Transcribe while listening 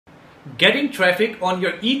Getting traffic on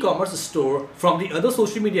your e-commerce store from the other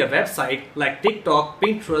social media website like TikTok,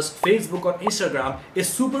 Pinterest, Facebook or Instagram is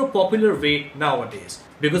super popular way nowadays.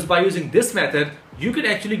 Because by using this method, you can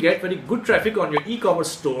actually get very good traffic on your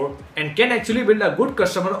e-commerce store and can actually build a good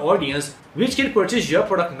customer audience which can purchase your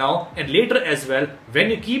product now and later as well when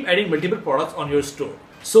you keep adding multiple products on your store.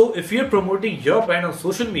 So if you're promoting your brand on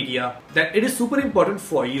social media, then it is super important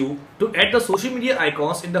for you to add the social media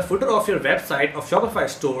icons in the footer of your website of Shopify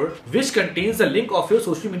store which contains the link of your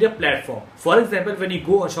social media platform. For example, when you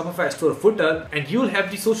go on Shopify store footer and you'll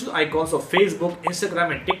have the social icons of Facebook,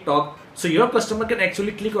 Instagram and TikTok. So your customer can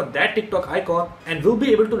actually click on that TikTok icon and will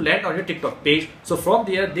be able to land on your TikTok page. So from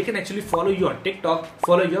there, they can actually follow you on TikTok,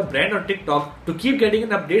 follow your brand on TikTok to keep getting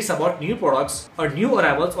updates about new products or new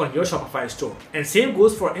arrivals on your Shopify store. And same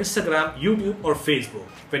goes for Instagram, YouTube or Facebook.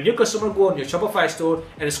 When your customer go on your Shopify store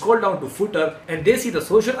and scroll down to footer and they see the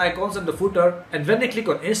social icons on the footer, and when they click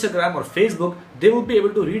on Instagram or Facebook, they will be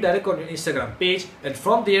able to redirect on your Instagram page, and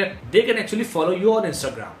from there, they can actually follow you on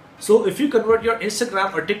Instagram. So if you convert your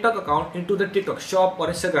Instagram or TikTok account into the TikTok shop or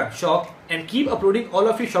Instagram shop and keep uploading all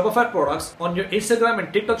of your Shopify products on your Instagram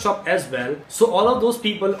and TikTok shop as well, so all of those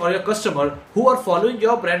people or your customer who are following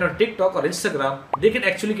your brand on TikTok or Instagram, they can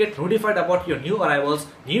actually get notified about your new arrivals,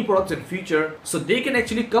 new products in future, so they can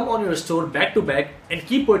actually come on your store back to back and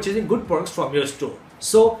keep purchasing good products from your store.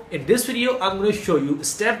 So in this video, I'm going to show you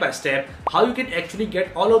step by step how you can actually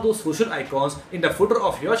get all of those social icons in the footer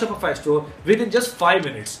of your Shopify store within just 5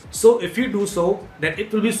 minutes. So if you do so, then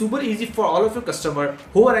it will be super easy for all of your customers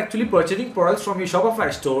who are actually purchasing products from your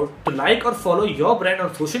Shopify store to like or follow your brand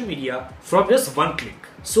on social media from just one click.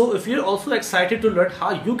 So if you're also excited to learn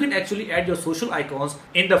how you can actually add your social icons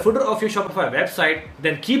in the footer of your Shopify website,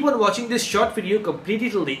 then keep on watching this short video completely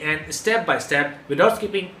till the end, step by step, without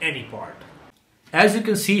skipping any part. As you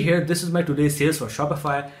can see here, this is my today's sales for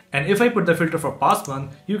Shopify, and if I put the filter for past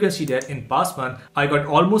month, you can see that in past month, I got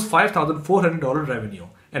almost $5,400 revenue.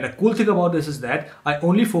 And the cool thing about this is that I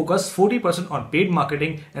only focus 40% on paid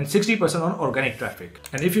marketing and 60% on organic traffic.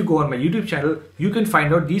 And if you go on my YouTube channel, you can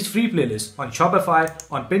find out these free playlists on Shopify,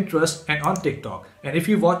 on Pinterest and on TikTok. And if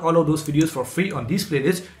you watch all of those videos for free on these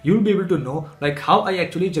playlists, you'll be able to know like how I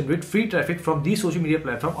actually generate free traffic from these social media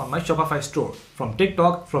platforms on my Shopify store, from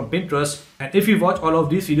TikTok, from Pinterest. And if you watch all of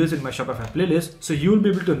these videos in my Shopify playlist, so you'll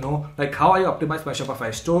be able to know like how I optimize my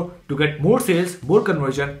Shopify store to get more sales, more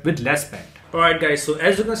conversion with less spend. Alright guys, so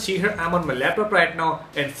as you can see here, I'm on my laptop right now,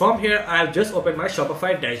 and from here I have just opened my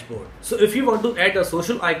Shopify dashboard. So if you want to add the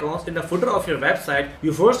social icons in the footer of your website,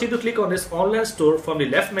 you first need to click on this online store from the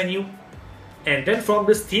left menu, and then from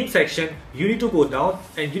this theme section, you need to go down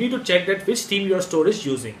and you need to check that which theme your store is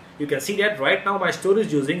using. You can see that right now my store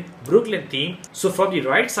is using Brooklyn theme. So from the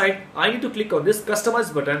right side, I need to click on this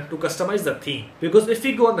customize button to customize the theme. Because if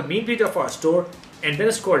we go on the main page of our store and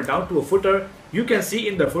then scroll down to a footer, you can see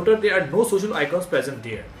in the footer there are no social icons present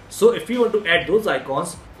there. So if we want to add those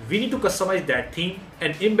icons, we need to customize that theme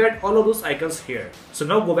and embed all of those icons here. So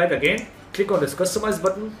now go back again, click on this customize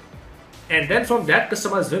button, and then from that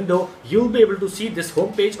customize window, you'll be able to see this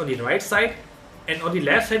home page on the right side, and on the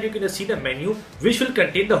left side you can just see the menu which will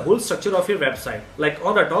contain the whole structure of your website. Like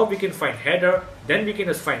on the top we can find header, then we can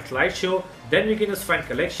just find slideshow, then we can just find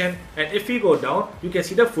collection, and if we go down you can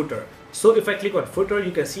see the footer. So if I click on footer,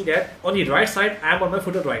 you can see that on the right side I am on my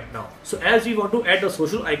footer right now. So as we want to add the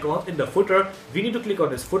social icons in the footer, we need to click on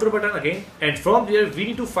this footer button again, and from there we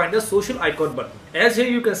need to find the social icon button. As here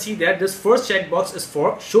you can see that this first checkbox is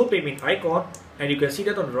for show payment icon, and you can see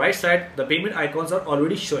that on the right side the payment icons are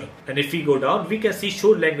already showing. And if we go down, we can see show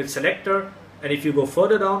language selector, and if you go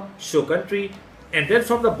further down, show country, and then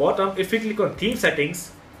from the bottom if we click on theme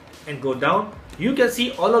settings and go down, you can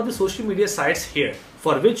see all of the social media sites here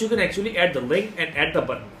for which you can actually add the link and add the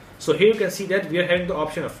button. So here you can see that we are having the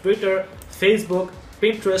option of Twitter, Facebook,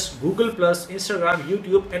 Pinterest, Google+, Instagram,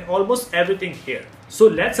 YouTube and almost everything here. So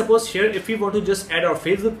let's suppose here if we want to just add our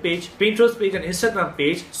Facebook page, Pinterest page and Instagram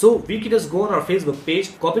page, so we can just go on our Facebook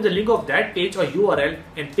page, copy the link of that page or URL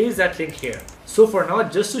and paste that link here. So for now,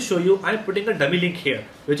 just to show you, I'm putting a dummy link here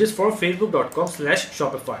which is for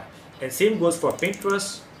facebook.com/Shopify, and same goes for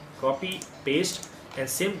Pinterest, copy, paste, and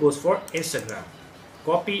same goes for Instagram,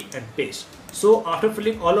 copy and paste. So after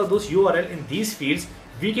filling all of those URL in these fields,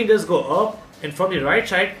 we can just go up, and from the right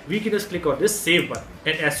side we can just click on this save button,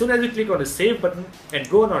 and as soon as we click on the save button and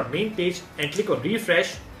go on our main page and click on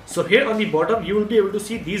refresh, so here on the bottom you will be able to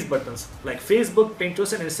see these buttons like Facebook,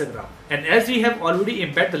 Pinterest and Instagram. And as we have already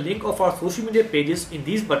embedded the link of our social media pages in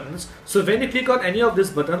these buttons, so when you click on any of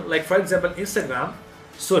this button, like for example Instagram,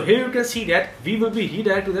 So here you can see that we will be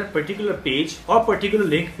redirected to that particular page or particular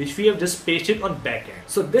link which we have just pasted on backend.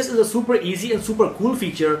 So this is a super easy and super cool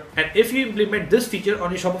feature, and if you implement this feature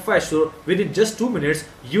on your Shopify store within just 2 minutes,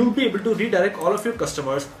 you will be able to redirect all of your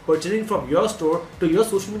customers purchasing from your store to your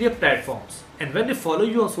social media platforms. And when they follow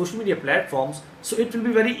you on social media platforms, so it will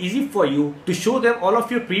be very easy for you to show them all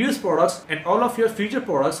of your previous products and all of your future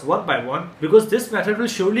products one by one, because this method will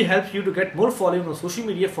surely help you to get more following on social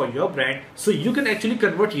media for your brand, so you can actually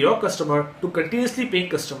convert your customer to continuously paying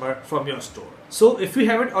customer from your store. So if you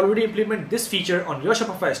haven't already implemented this feature on your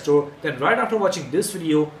Shopify store, then right after watching this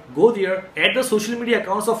video, go there, add the social media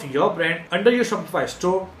accounts of your brand under your Shopify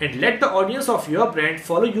store, and let the audience of your brand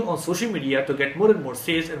follow you on social media to get more and more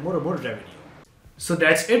sales and more revenue. So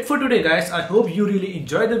that's it for today, guys. I hope you really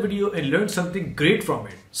enjoyed the video and learned something great from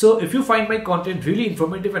it. So if you find my content really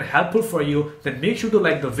informative and helpful for you, then make sure to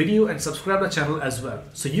like the video and subscribe the channel as well,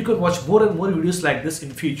 so you can watch more and more videos like this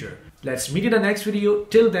in future. Let's meet in the next video.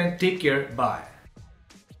 Till then, take care. Bye.